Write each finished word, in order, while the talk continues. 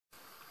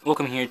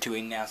Welcome here to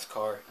a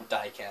Nascar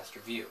Diecast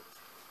review.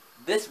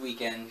 This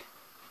weekend,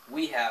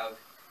 we have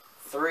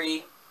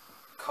 3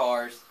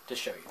 cars to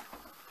show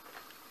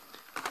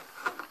you.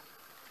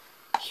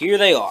 Here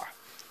they are.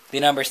 The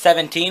number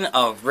 17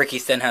 of Ricky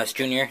Stenhouse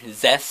Jr.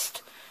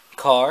 Zest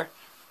car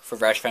for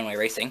Roush Fenway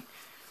Racing.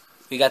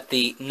 We got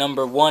the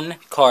number 1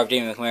 car of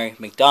Mcmurray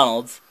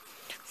Mcdonalds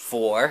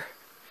for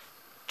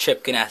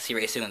Chip Ganassi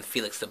Racing with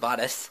Felix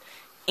Sabates.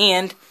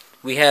 And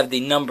we have the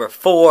number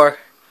 4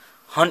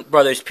 Hunt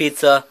Brothers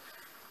Pizza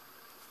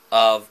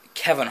of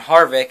Kevin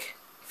Harvick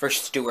for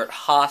Stuart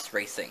Haas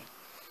Racing.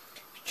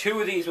 2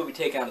 of these will be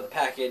taken out of the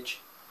package.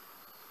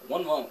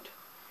 1 won't.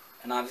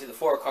 And obviously the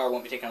 4 car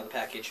won't be taken out of the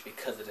package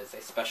because it is a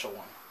special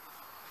one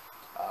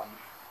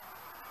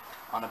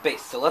on a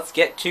base. So let's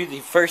get to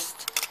the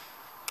first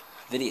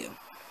video.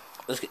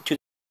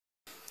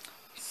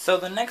 So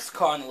the next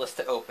car on the list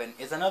to open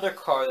is another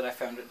car that I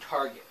found at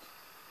Target.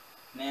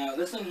 Now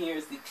this one here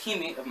is the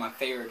teammate of my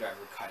favorite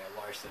driver, Kyle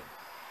Larson.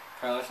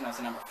 Kyle Larson has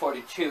the number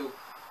 42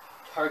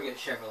 Target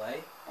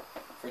Chevrolet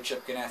for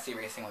Chip Ganassi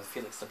Racing with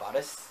Felix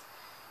Sabates.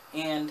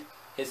 And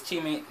his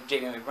teammate,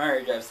 Jamie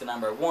McMurray, drives the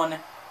number 1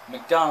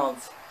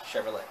 McDonald's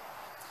Chevrolet.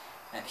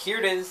 And here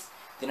it is,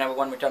 the number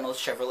 1 McDonald's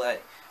Chevrolet.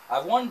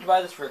 I've wanted to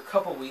buy this for a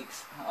couple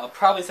weeks,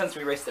 probably since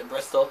we raced at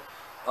Bristol.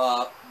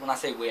 When I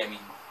say we, I mean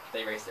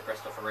they raced at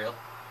Bristol for real.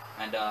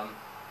 And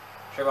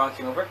Trevon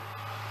came over,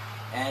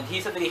 and he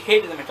said that he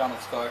hated the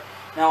McDonald's car.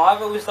 Now,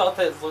 I've always thought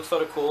that it looked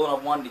sort of cool, and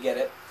I've wanted to get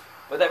it.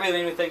 But that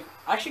really made me think,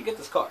 I should get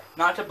this car.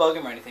 Not to bug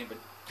him or anything, but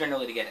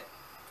generally to get it.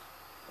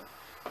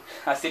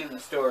 I seen it in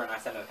the store, and I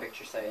sent him a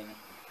picture saying,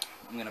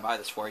 I'm going to buy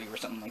this for you, or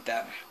something like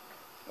that.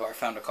 Or I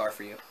found a car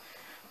for you.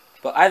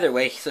 But either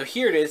way, so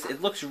here it is.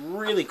 It looks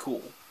really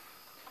cool.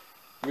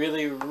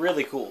 Really,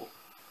 really cool.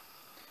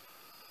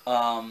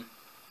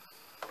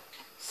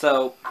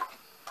 So,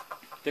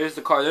 there's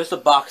the car. There's the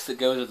box that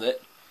goes with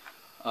it.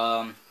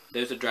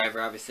 There's the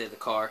driver, obviously, the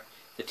car.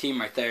 The team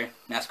right there,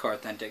 NASCAR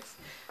Authentics.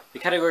 The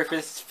category for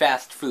this is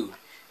fast food.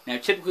 Now,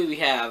 typically we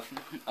have,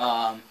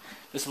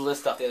 just a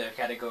list off the other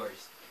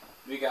categories.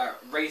 We got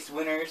race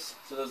winners,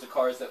 so those are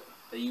cars that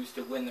they use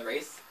to win the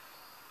race.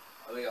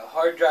 We got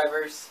hard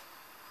drivers,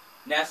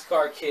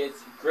 NASCAR kids,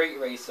 great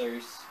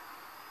racers,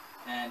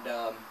 and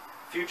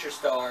future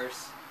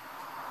stars.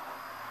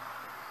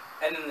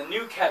 And then the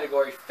new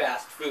category,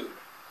 fast food.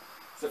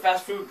 So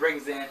fast food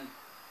brings in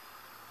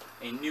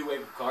a new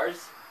wave of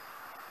cars.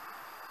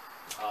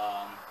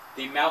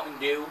 The Mountain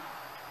Dew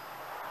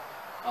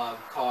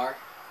car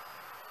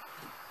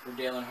for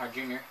Dale Earnhardt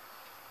Jr.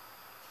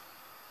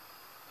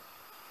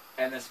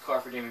 And this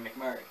car for Jamie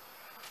McMurray.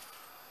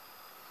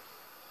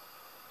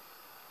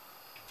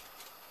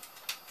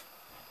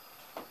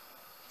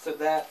 So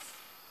that's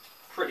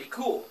pretty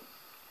cool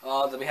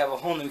that we have a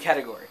whole new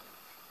category.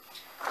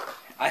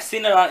 I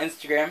seen it on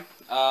Instagram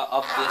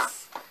of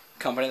this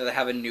company that they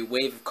have a new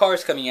wave of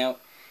cars coming out.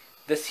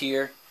 This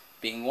here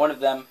being one of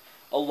them,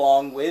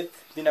 along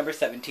with the number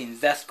 17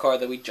 Zest car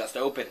that we just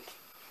opened.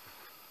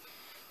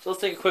 So let's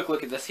take a quick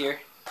look at this here.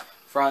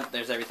 Front,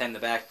 there's everything in the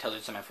back, tells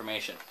you some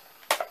information.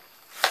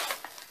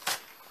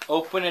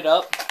 Open it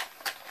up.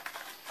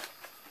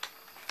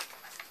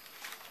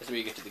 This is where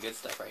you get to the good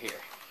stuff right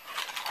here.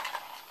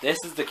 This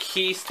is the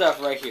key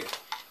stuff right here.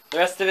 The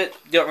rest of it,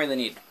 you don't really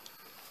need.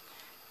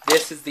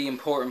 This is the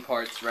important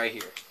parts right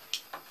here.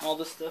 All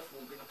this stuff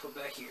we're going to put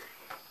back here.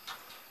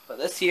 But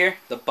this here,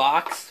 the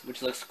box,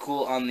 which looks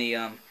cool on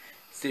the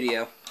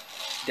studio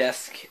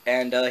desk.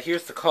 And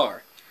here's the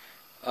car.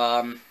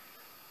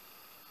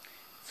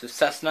 So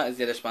Cessna is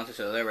the other sponsor,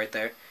 so they're right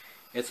there.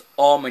 It's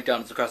all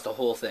McDonald's across the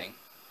whole thing.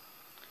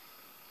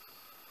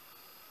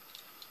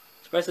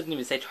 Surprised it didn't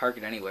even say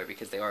Target anywhere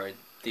because they are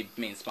the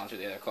main sponsor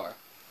of the other car.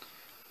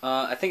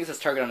 I think it says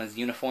Target on his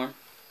uniform.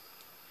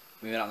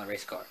 Maybe not on the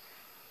race car.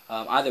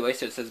 Either way,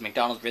 so it says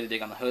McDonald's really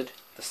big on the hood.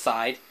 The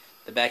side.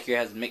 The back here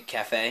has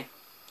McCafe,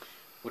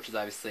 which is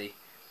obviously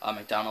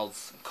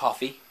McDonald's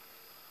coffee.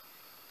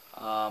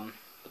 But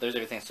there's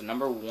everything. So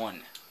number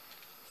 1.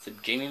 So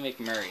Jamie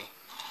McMurray.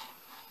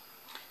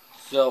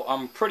 So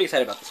I'm pretty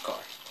excited about this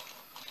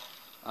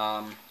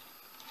car.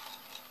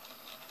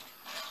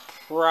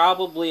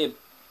 Probably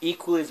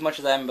equally as much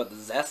as I am about the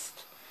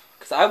Zest.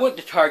 Because I went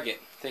to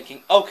Target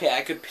thinking, okay, I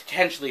could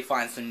potentially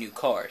find some new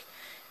cars.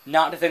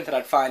 Not to think that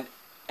I'd find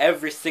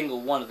every single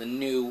one of the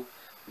new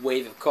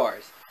wave of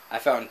cars. I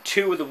found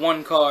 2 of the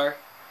 1 car,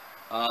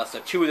 so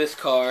 2 of this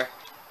car.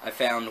 I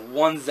found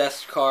 1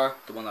 Zest car,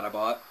 the one that I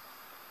bought.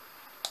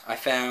 I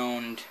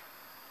found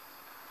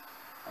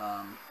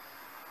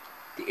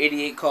the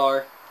 88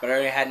 car, but I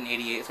already had an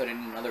 88, so I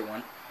didn't need another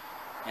one.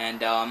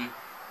 And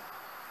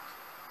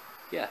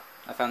yeah,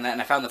 I found that,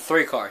 and I found the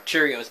 3 car,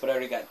 Cheerios, but I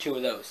already got 2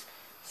 of those.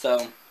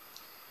 So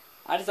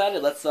I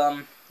decided let's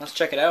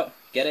check it out,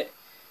 get it,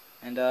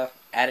 and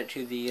add it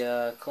to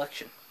the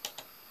collection.